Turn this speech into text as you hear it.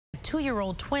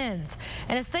2-year-old twins.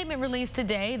 In a statement released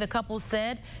today, the couple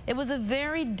said it was a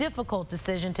very difficult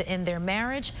decision to end their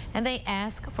marriage and they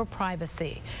ask for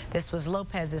privacy. This was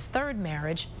Lopez's third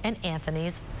marriage and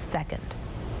Anthony's second.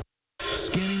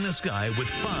 Scanning the sky with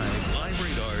 5 live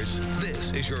radars,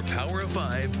 this is your Power of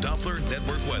 5 Doppler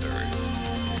Network weather.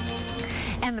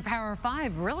 And the Power of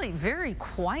 5 really very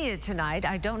quiet tonight.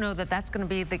 I don't know that that's going to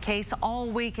be the case all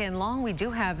weekend long. We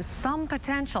do have some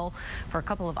potential for a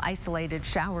couple of isolated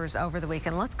showers over the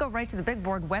weekend. Let's go right to the big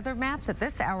board weather maps. At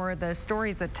this hour, the story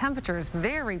is the temperature is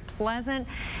very pleasant.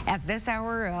 At this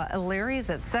hour, Elyria is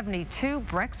at 72,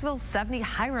 Brecksville 70,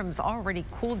 Hiram's already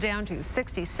cooled down to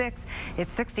 66.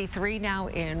 It's 63 now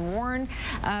in Warren.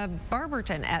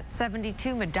 Barberton at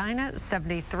 72, Medina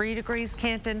 73 degrees,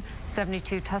 Canton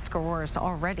 72, Tuscarawas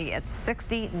already at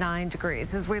 69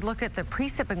 degrees. As we look at the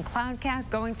precip and cloudcast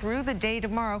going through the day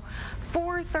tomorrow,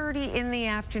 4:30 in the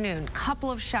afternoon,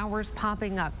 couple of showers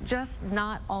popping up, just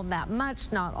not all that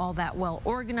much, not all that well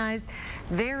organized,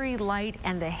 very light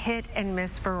and the hit and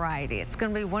miss variety. It's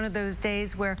going to be one of those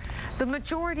days where the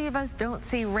majority of us don't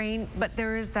see rain, but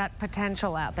there is that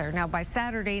potential out there. Now by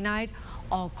Saturday night,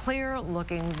 all clear,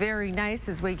 looking very nice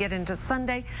as we get into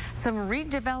Sunday. Some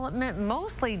redevelopment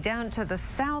mostly down to the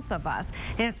south of us,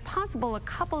 and it's possible a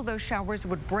couple of those showers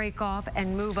would break off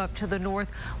and move up to the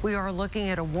north. We are looking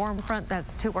at a warm front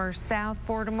that's to our south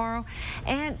for tomorrow,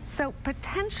 and so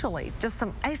potentially just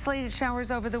some isolated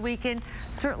showers over the weekend.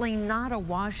 Certainly not a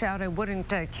washout. I wouldn't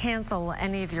cancel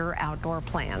any of your outdoor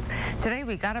plans. Today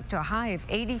we got up to a high of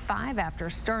 85 after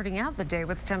starting out the day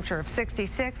with a temperature of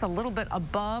 66, a little bit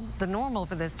above the normal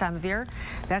for this time of year.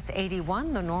 That's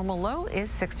 81. The normal low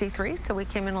is 63, so we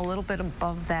came in a little bit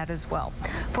above that as well.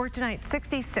 For tonight,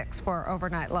 66 for our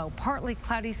overnight low. Partly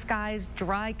cloudy skies,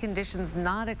 dry conditions,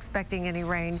 not expecting any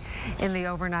rain in the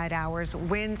overnight hours.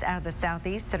 Winds out of the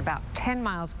southeast at about 10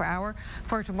 miles per hour.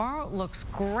 For tomorrow, it looks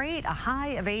great. A high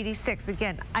of 86.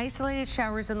 Again, isolated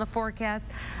showers in the forecast,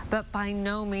 but by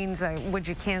no means would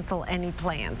you cancel any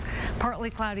plans. Partly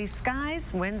cloudy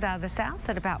skies, winds out of the south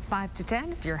at about 5 to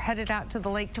 10. If you're headed out to the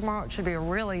lake tomorrow, it should be a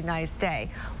really nice day.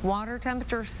 Water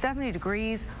temperature 70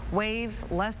 degrees, waves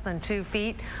less than 2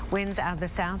 feet, winds out of the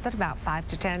south at about 5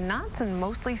 to 10 knots, and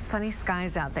mostly sunny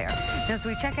skies out there. As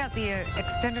we check out the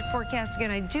extended forecast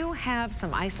again, I do have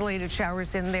some isolated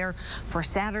showers in there for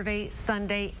Saturday,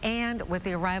 Sunday, and with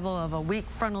the arrival of a weak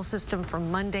frontal system for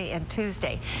Monday and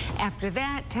Tuesday. After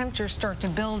that, temperatures start to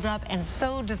build up, and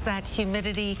so does that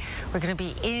humidity. We're going to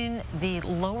be in the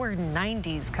lower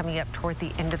 90s coming up toward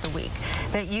the end of the week.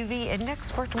 That UV index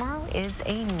for tomorrow is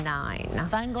a 9.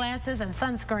 Sunglasses and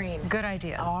sunscreen. Good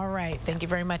ideas. All right. Thank you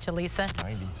very much, Elisa.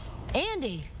 90s.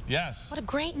 Andy. Yes. What a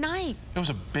great night. It was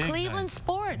a big Cleveland night.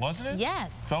 sports. Wasn't it?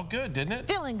 Yes. Felt good, didn't it?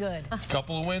 Feeling good. A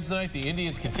couple of wins tonight. The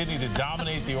Indians continue to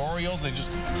dominate the Orioles.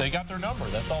 They got their number.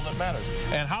 That's all that matters.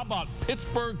 And how about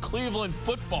Pittsburgh-Cleveland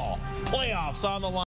football? Playoffs on the line.